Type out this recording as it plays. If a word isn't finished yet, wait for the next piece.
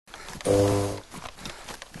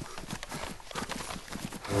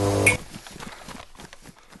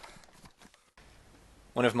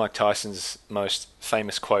One of Mike Tyson's most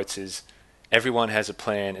famous quotes is, "Everyone has a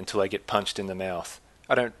plan until they get punched in the mouth."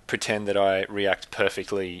 I don't pretend that I react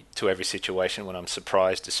perfectly to every situation when I'm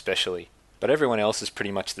surprised especially, but everyone else is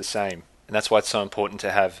pretty much the same, and that's why it's so important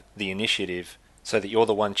to have the initiative so that you're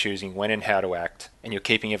the one choosing when and how to act, and you're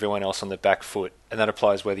keeping everyone else on the back foot, and that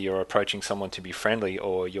applies whether you're approaching someone to be friendly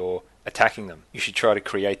or you're attacking them. You should try to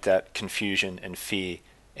create that confusion and fear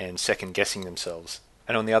and second guessing themselves.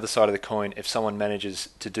 And on the other side of the coin, if someone manages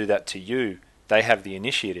to do that to you, they have the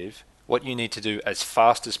initiative. What you need to do as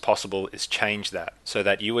fast as possible is change that so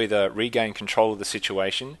that you either regain control of the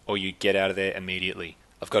situation or you get out of there immediately.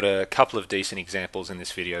 I've got a couple of decent examples in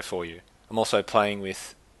this video for you. I'm also playing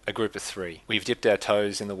with a group of 3. We've dipped our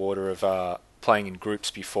toes in the water of playing in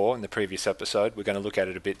groups before in the previous episode. We're going to look at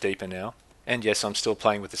it a bit deeper now. And yes, I'm still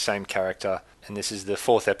playing with the same character, and this is the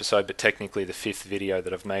 4th episode, but technically the 5th video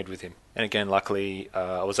that I've made with him. And again, luckily,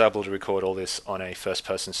 I was able to record all this on a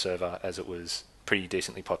first-person server, as it was pretty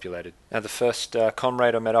decently populated. Now, the first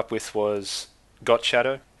comrade I met up with was Got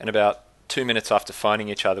Shadow, and about 2 minutes after finding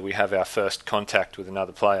each other, we have our first contact with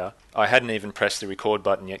another player. I hadn't even pressed the record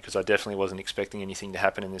button yet, because I definitely wasn't expecting anything to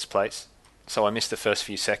happen in this place, so I missed the first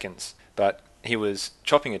few seconds, but he was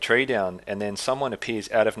chopping a tree down, and then someone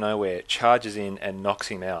appears out of nowhere, charges in and knocks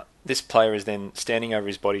him out. This player is then standing over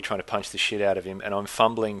his body trying to punch the shit out of him, and I'm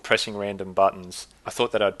fumbling, pressing random buttons. I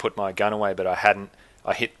thought that I'd put my gun away, but I hadn't.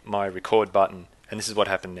 I hit my record button, and this is what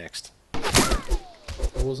happened next.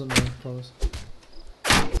 It wasn't me, I promise.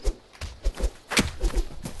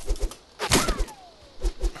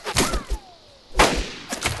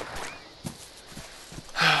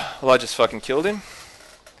 Well, I just fucking killed him.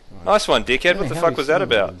 Nice one, dickhead. What the fuck was that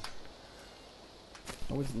about?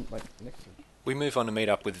 I wasn't like next to him. We move on to meet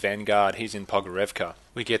up with Vanguard. He's in Pogorevka.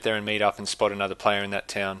 We get there and meet up and spot another player in that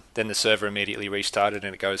town. Then the server immediately restarted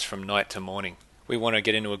and it goes from night to morning. We want to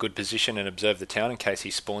get into a good position and observe the town in case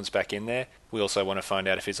he spawns back in there. We also want to find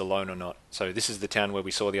out if he's alone or not. So this is the town where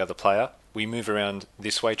we saw the other player. We move around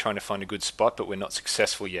this way trying to find a good spot, but we're not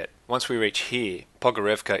successful yet. Once we reach here,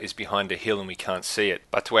 Pogorevka is behind a hill and we can't see it.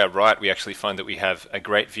 But to our right, we actually find that we have a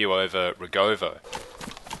great view over Rogovo.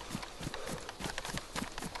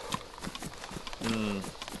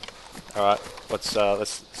 Alright,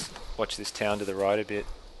 let's watch this town to the right a bit.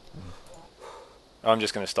 I'm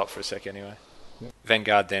just going to stop for a sec anyway. Yep.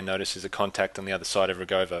 Vanguard then notices a contact on the other side of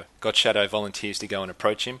Rogovo. Got Shadow volunteers to go and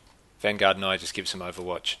approach him. Vanguard and I just give some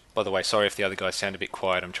overwatch. By the way, sorry if the other guys sound a bit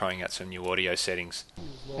quiet, I'm trying out some new audio settings.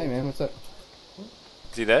 Hey man, what's up?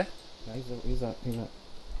 Is he there? No, he's got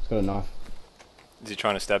a knife. Is he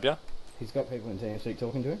trying to stab you? He's got people in TeamSpeak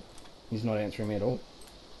talking to him. He's not answering me at all.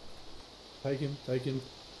 Take him, take him.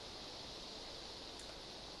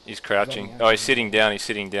 He's crouching. Oh, he's sitting down, he's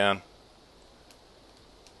sitting down.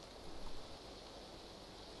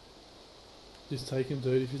 Just take him,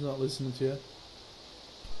 dude, if he's not listening to you.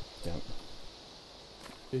 Yeah.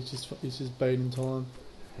 He's just baiting time.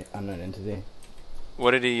 Unknown entity.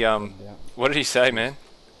 What did he say, man?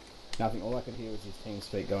 Nothing. All I could hear was his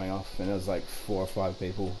TeamSpeak going off, and it was like 4 or 5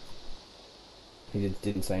 people. He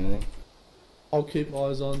didn't say anything. I'll keep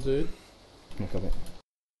eyes on, dude. No copy.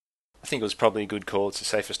 I think it was probably a good call. It's the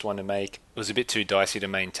safest one to make. It was a bit too dicey to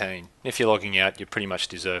maintain. If you're logging out, you pretty much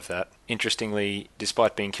deserve that. Interestingly,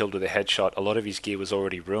 despite being killed with a headshot, a lot of his gear was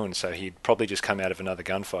already ruined, so he'd probably just come out of another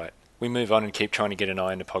gunfight. We move on and keep trying to get an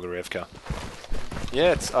eye into Pogorevka.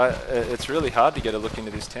 Yeah, it's really hard to get a look into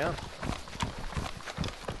this town.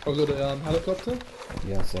 I've got a helicopter.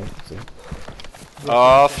 Yeah, I see.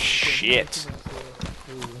 Oh, shit.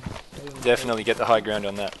 Definitely get the high ground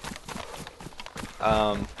on that.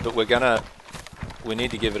 But we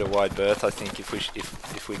need to give it a wide berth. I think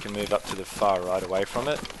if we can move up to the far right away from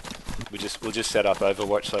it, we'll just set up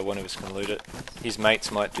Overwatch so one of us can loot it. His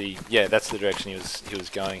mates might be, yeah, that's the direction he was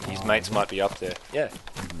going. His mates might be up there. Yeah.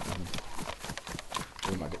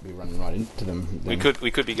 We might be running right into them. We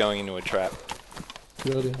could be going into a trap.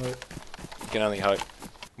 You only hope. You can only hope.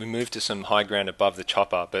 We move to some high ground above the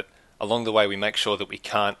chopper, but along the way we make sure that we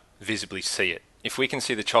can't visibly see it. If we can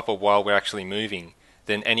see the chopper while we're actually moving,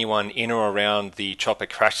 then anyone in or around the chopper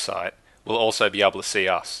crash site will also be able to see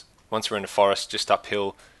us. Once we're in a forest just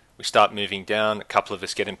uphill, we start moving down, a couple of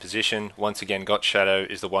us get in position. Once again, Got Shadow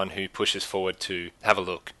is the one who pushes forward to have a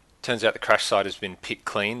look. Turns out the crash site has been picked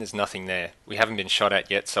clean, there's nothing there. We haven't been shot at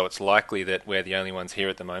yet, so it's likely that we're the only ones here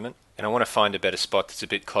at the moment. And I want to find a better spot that's a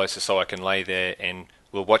bit closer so I can lay there and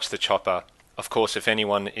we'll watch the chopper. Of course, if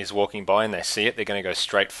anyone is walking by and they see it, they're going to go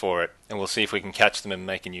straight for it, and we'll see if we can catch them and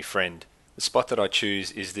make a new friend. The The spot that I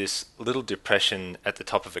choose is this little depression at the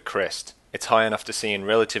top of a crest. It's high enough to see in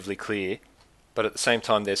relatively clear, but at the same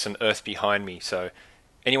time there's some earth behind me, so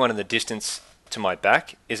anyone in the distance to my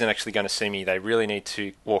back isn't actually going to see me. They really need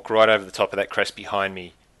to walk right over the top of that crest behind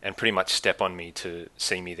me and pretty much step on me to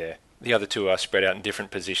see me there. The other two are spread out in different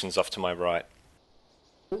positions off to my right.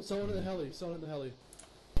 Oh, someone in the heli. Someone in the heli.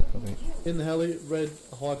 Probably In the heli, red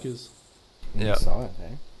hikers. Yeah. inside,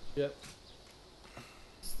 eh? Yep.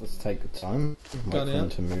 Let's take the time. Wait Gun for him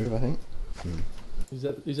out. to move, I think. He's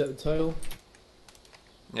at the tail.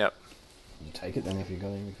 Yep. You take it then if you got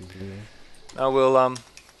him, if he's moving. Oh, well, do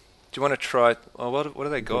you want to try... Oh, what do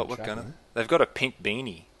they got? Good What track, gun? eh? They've got a pink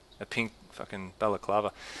beanie. A pink fucking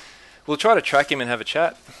balaclava. We'll try to track him and have a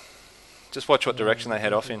chat. Just watch what direction they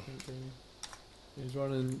head off in. He's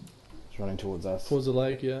running He's running towards us. towards the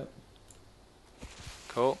lake, yeah.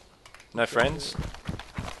 Cool. No friends?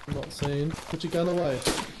 I'm not seen. Put your gun away.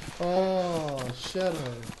 Oh, Shadow.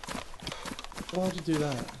 Why'd you do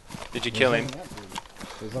that? Did you kill him?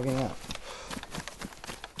 He's logging out.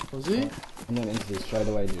 Was he? Unknown entity straight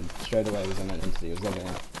away, dude. Straight away was unknown entity. He was logging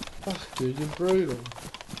out. Fuck, dude, you're brutal.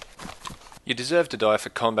 You deserve to die for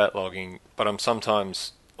combat logging, but I'm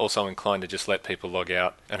sometimes also inclined to just let people log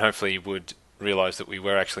out, and hopefully he would realise that we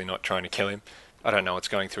were actually not trying to kill him. I don't know what's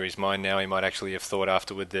going through his mind now. He might actually have thought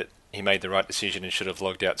afterward that he made the right decision and should have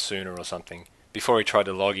logged out sooner or something. Before he tried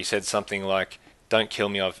to log, he said something like, "Don't kill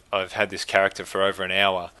me, I've had this character for over an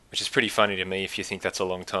hour," which is pretty funny to me if you think that's a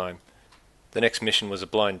long time. The next mission was a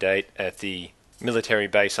blind date at the military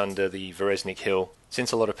base under the Vereznik Hill.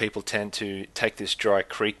 Since a lot of people tend to take this dry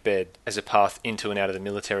creek bed as a path into and out of the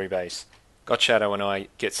military base, Godshadow and I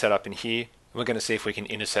get set up in here, and we're going to see if we can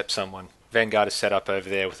intercept someone. Vanguard is set up over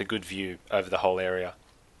there with a good view over the whole area.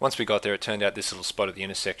 Once we got there, it turned out this little spot at the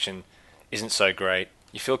intersection isn't so great.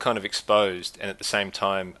 You feel kind of exposed and at the same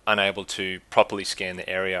time unable to properly scan the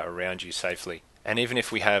area around you safely. And even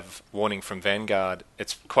if we have warning from Vanguard,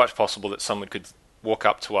 it's quite possible that someone could walk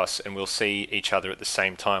up to us and we'll see each other at the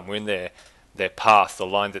same time. We're in their path, the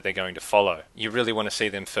line that they're going to follow. You really want to see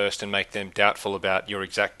them first and make them doubtful about your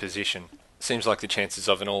exact position. Seems like the chances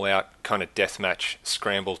of an all-out kind of deathmatch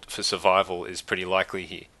scramble for survival is pretty likely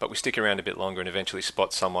here. But we stick around a bit longer and eventually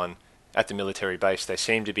spot someone at the military base. They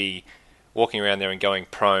seem to be walking around there and going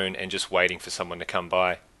prone and just waiting for someone to come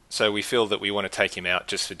by. So we feel that we want to take him out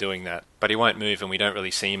just for doing that. But he won't move and we don't really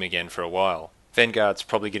see him again for a while. Vanguard's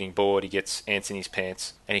probably getting bored, he gets ants in his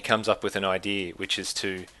pants, and he comes up with an idea, which is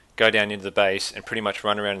to go down into the base and pretty much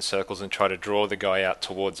run around in circles and try to draw the guy out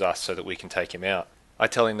towards us so that we can take him out. I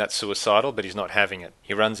tell him that's suicidal, but he's not having it.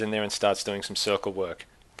 He runs in there and starts doing some circle work.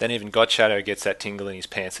 Then even Godshadow gets that tingle in his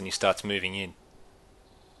pants and he starts moving in.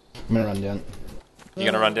 I'm gonna run down. You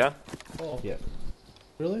gonna run down? Oh, Yeah.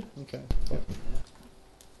 really? Okay.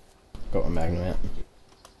 Got my magnum out.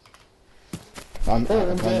 I'm dead,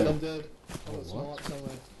 I'm dead. I got What? sniped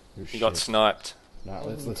somewhere. You got sniped. Nah, I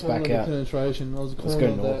was let's in the corner back of out. the penetration. I was Let's corner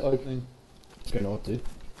go of the north. opening. Let's go north, dude.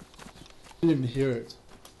 Didn't even hear it.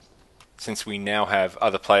 Since we now have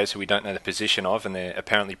other players who we don't know the position of and they're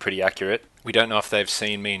apparently pretty accurate, we don't know if they've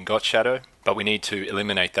seen me and Godshadow, but we need to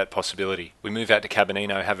eliminate that possibility. We move out to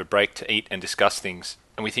Cabinino, have a break to eat and discuss things,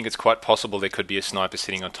 and we think it's quite possible there could be a sniper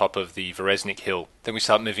sitting on top of the Vereznik Hill. Then we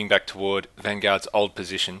start moving back toward Vanguard's old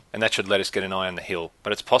position, and that should let us get an eye on the hill.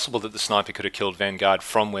 But it's possible that the sniper could have killed Vanguard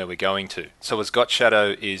from where we're going to. So as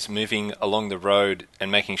Godshadow is moving along the road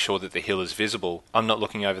and making sure that the hill is visible, I'm not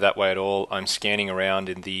looking over that way at all, I'm scanning around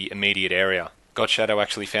in the immediate area. Godshadow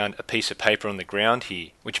actually found a piece of paper on the ground here,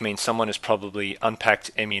 which means someone has probably unpacked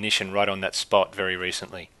ammunition right on that spot very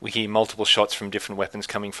recently. We hear multiple shots from different weapons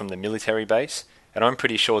coming from the military base, and I'm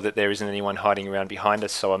pretty sure that there isn't anyone hiding around behind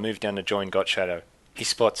us, so I move down to join Godshadow. He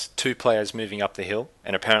spots two players moving up the hill,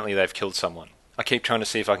 and apparently they've killed someone. I keep trying to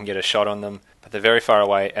see if I can get a shot on them, but they're very far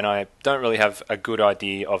away, and I don't really have a good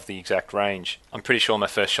idea of the exact range. I'm pretty sure my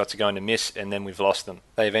first shots are going to miss, and then we've lost them.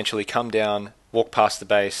 They eventually come down, walk past the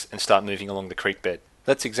base, and start moving along the creek bed.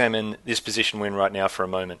 Let's examine this position we're in right now for a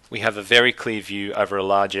moment. We have a very clear view over a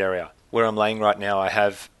large area. Where I'm laying right now, I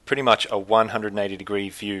have pretty much a 180-degree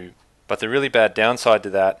view. But the really bad downside to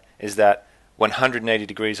that is that 180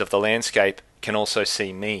 degrees of the landscape can also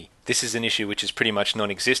see me. This is an issue which is pretty much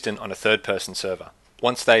non-existent on a third-person server.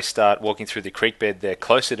 Once they start walking through the creek bed, they're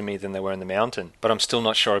closer to me than they were in the mountain, but I'm still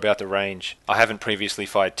not sure about the range. I haven't previously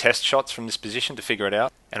fired test shots from this position to figure it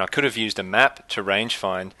out, and I could have used a map to range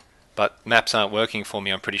find, but maps aren't working for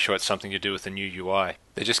me. I'm pretty sure it's something to do with the new UI.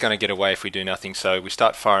 They're just going to get away if we do nothing, so we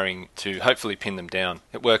start firing to hopefully pin them down.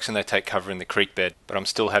 It works and they take cover in the creek bed, but I'm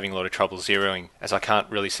still having a lot of trouble zeroing, as I can't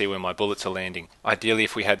really see where my bullets are landing. Ideally,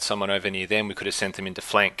 if we had someone over near them, we could have sent them into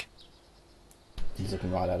flank. He's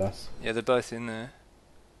looking right at us. Yeah, they're both in there.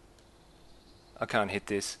 I can't hit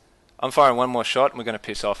this. I'm firing one more shot and we're going to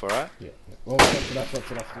piss off, alright? Yeah. Well, shot to that, dude.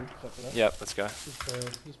 Shot to that. Yep, let's go.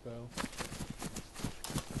 Just bail.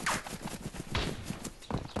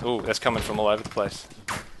 Ooh, that's coming from all over the place.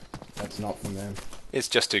 That's not from them. It's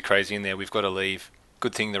just too crazy in there. We've got to leave.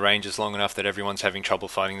 Good thing the range is long enough that everyone's having trouble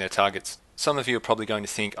finding their targets. Some of you are probably going to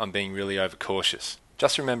think I'm being really overcautious.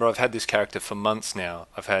 Just remember, I've had this character for months now.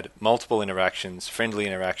 I've had multiple interactions, friendly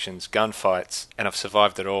interactions, gunfights, and I've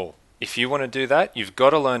survived it all. If you want to do that, you've got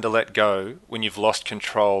to learn to let go when you've lost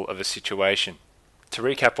control of a situation. To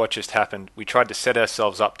recap what just happened, we tried to set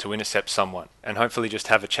ourselves up to intercept someone, and hopefully just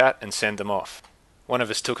have a chat and send them off. One of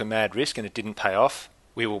us took a mad risk and it didn't pay off.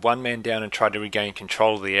 We were one man down and tried to regain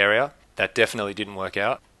control of the area. That definitely didn't work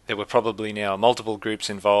out. There were probably now multiple groups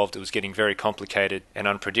involved. It was getting very complicated and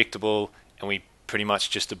unpredictable, and we pretty much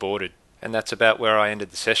just aborted. And that's about where I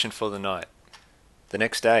ended the session for the night. The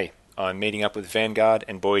next day, I'm meeting up with Vanguard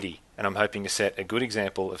and Boydie, and I'm hoping to set a good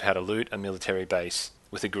example of how to loot a military base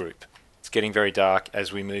with a group. It's getting very dark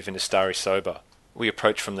as we move into Starry Sober. We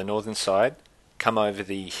approach from the northern side, come over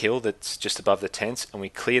the hill that's just above the tents, and we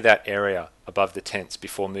clear that area above the tents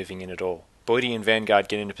before moving in at all. Boydie and Vanguard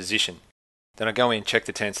get into position. Then I go in, check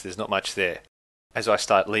the tents, there's not much there. As I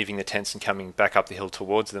start leaving the tents and coming back up the hill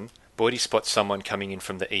towards them, Boydie spots someone coming in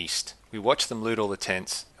from the east. We watch them loot all the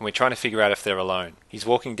tents, and we're trying to figure out if they're alone. He's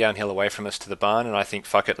walking downhill away from us to the barn, and I think,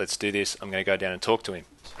 fuck it, let's do this. I'm going to go down and talk to him.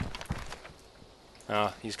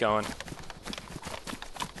 Ah, he's going.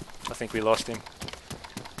 I think we lost him.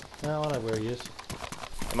 No, I know where he is.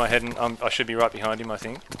 Am I heading? I should be right behind him, I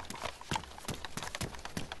think.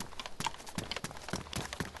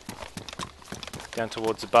 Down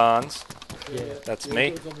towards the barns. Yeah. That's Yeah, me.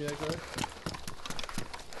 got zombie aggro.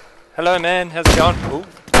 Hello, man. How's it going? Ooh.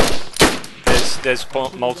 There's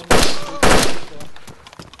multiple.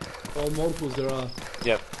 Oh, multiples there are.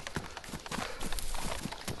 Yep.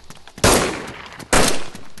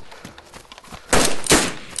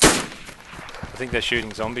 I think they're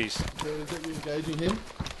shooting zombies. So is that you engaging him?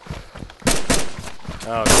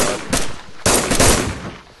 Oh god.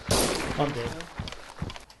 I'm dead.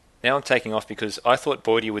 Now I'm taking off because I thought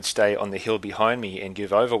Boydie would stay on the hill behind me and give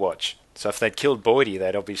overwatch. So if they'd killed Boydie,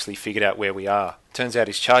 they'd obviously figured out where we are. Turns out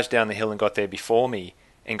he's charged down the hill and got there before me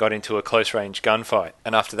and got into a close-range gunfight.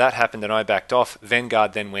 And after that happened and I backed off,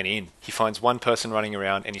 Vanguard then went in. He finds one person running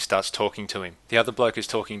around and he starts talking to him. The other bloke is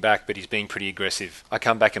talking back, but he's being pretty aggressive. I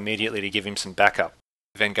come back immediately to give him some backup.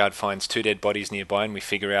 Vanguard finds 2 dead bodies nearby and we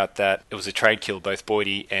figure out that it was a trade kill. Both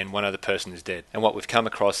Boydie and one other person is dead. And what we've come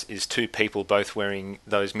across is 2 people both wearing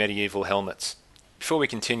those medieval helmets. Before we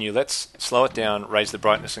continue, let's slow it down, raise the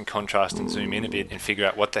brightness and contrast and zoom in a bit and figure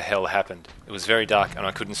out what the hell happened. It was very dark and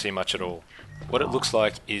I couldn't see much at all. What it looks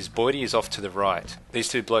like is Boydie is off to the right. These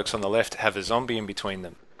 2 blokes on the left have a zombie in between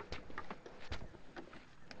them.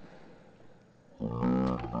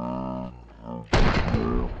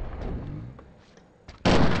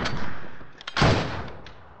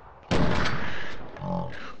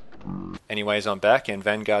 Anyways, I'm back and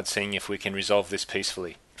Vanguard's seeing if we can resolve this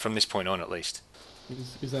peacefully. From this point on, at least.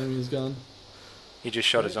 He's aiming his gun. He just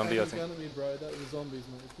shot a zombie, I Aim think. your gun at me, bro. That was zombies,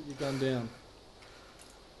 mate. Put your gun down.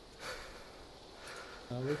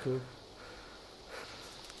 No, we're cool.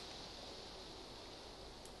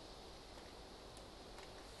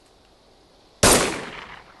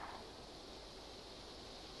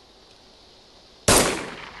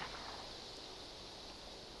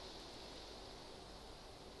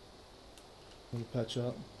 I'm gonna patch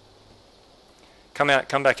up. Come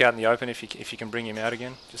back out in the open if you can bring him out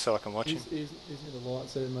again, just so I can watch him. He's near the light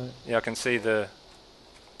set, mate. Yeah, I can see the...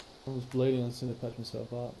 I was bleeding, I was going to patch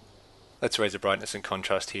myself up. Let's raise the brightness and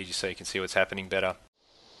contrast here just so you can see what's happening better.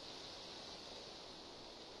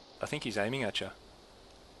 I think he's aiming at you.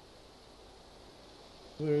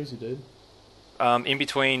 Where is he, dude? In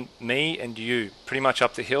between me and you, pretty much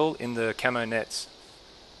up the hill in the camo nets.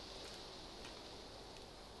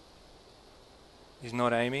 He's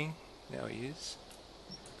not aiming. Now he is.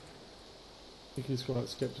 I think he's quite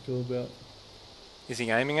sceptical about Is he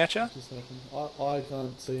aiming at you? just happened. I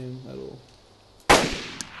can't see him at all.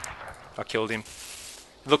 I killed him.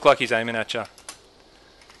 It looked like he's aiming at you.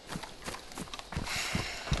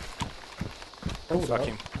 Hold Fuck up.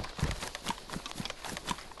 him.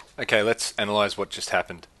 Okay, let's analyse what just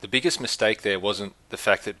happened. The biggest mistake there wasn't the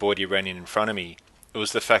fact that Boydie ran in front of me. It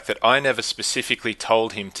was the fact that I never specifically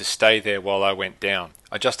told him to stay there while I went down.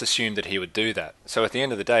 I just assumed that he would do that. So at the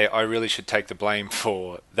end of the day, I really should take the blame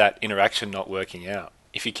for that interaction not working out.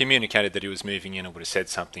 If he communicated that he was moving in, I would have said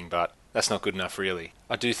something, but That's not good enough, really.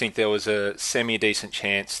 I do think there was a semi-decent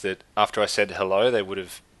chance that after I said hello, they would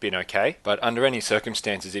have been okay. But under any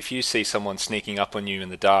circumstances, if you see someone sneaking up on you in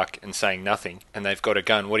the dark and saying nothing, and they've got a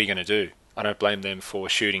gun, what are you going to do? I don't blame them for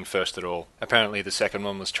shooting first at all. Apparently the second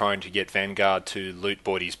one was trying to get Vanguard to loot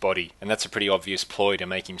Boydie's body, and that's a pretty obvious ploy to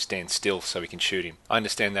make him stand still so he can shoot him. I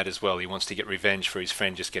understand that as well. He wants to get revenge for his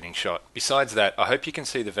friend just getting shot. Besides that, I hope you can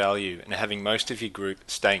see the value in having most of your group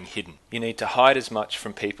staying hidden. You need to hide as much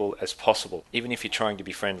from people as possible, even if you're trying to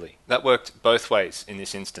be friendly. That worked both ways in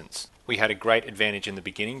this instance. We had a great advantage in the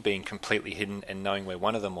beginning, being completely hidden and knowing where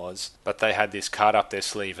one of them was, but they had this card up their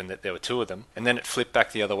sleeve and that there were two of them, and then it flipped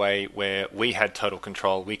back the other way where we had total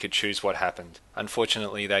control, we could choose what happened.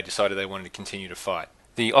 Unfortunately, they decided they wanted to continue to fight.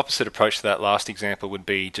 The opposite approach to that last example would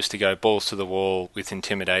be just to go balls to the wall with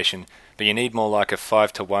intimidation, but you need more like a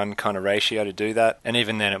 5-to-1 kind of ratio to do that, and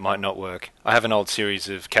even then it might not work. I have an old series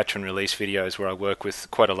of catch and release videos where I work with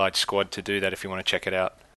quite a large squad to do that if you want to check it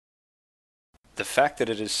out. The fact that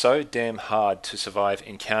it is so damn hard to survive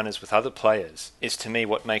encounters with other players is to me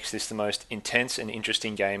what makes this the most intense and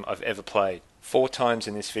interesting game I've ever played. 4 times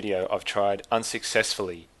in this video I've tried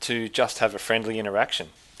unsuccessfully to just have a friendly interaction,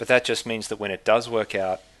 but that just means that when it does work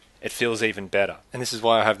out, it feels even better. And this is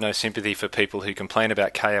why I have no sympathy for people who complain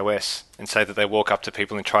about KOS and say that they walk up to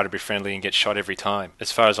people and try to be friendly and get shot every time.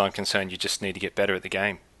 As far as I'm concerned, you just need to get better at the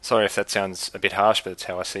game. Sorry if that sounds a bit harsh, but that's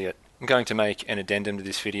how I see it. I'm going to make an addendum to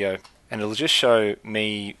this video, and it'll just show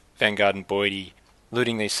me, Vanguard and Boydie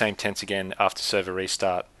looting these same tents again after server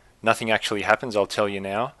restart. Nothing actually happens, I'll tell you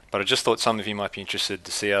now, but I just thought some of you might be interested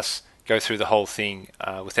to see us go through the whole thing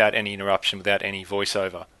without any interruption, without any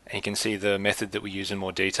voiceover. And you can see the method that we use in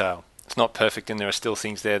more detail. It's not perfect and there are still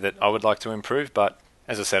things there that I would like to improve, but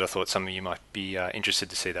as I said, I thought some of you might be interested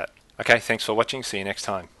to see that. Okay, thanks for watching, see you next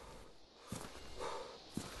time.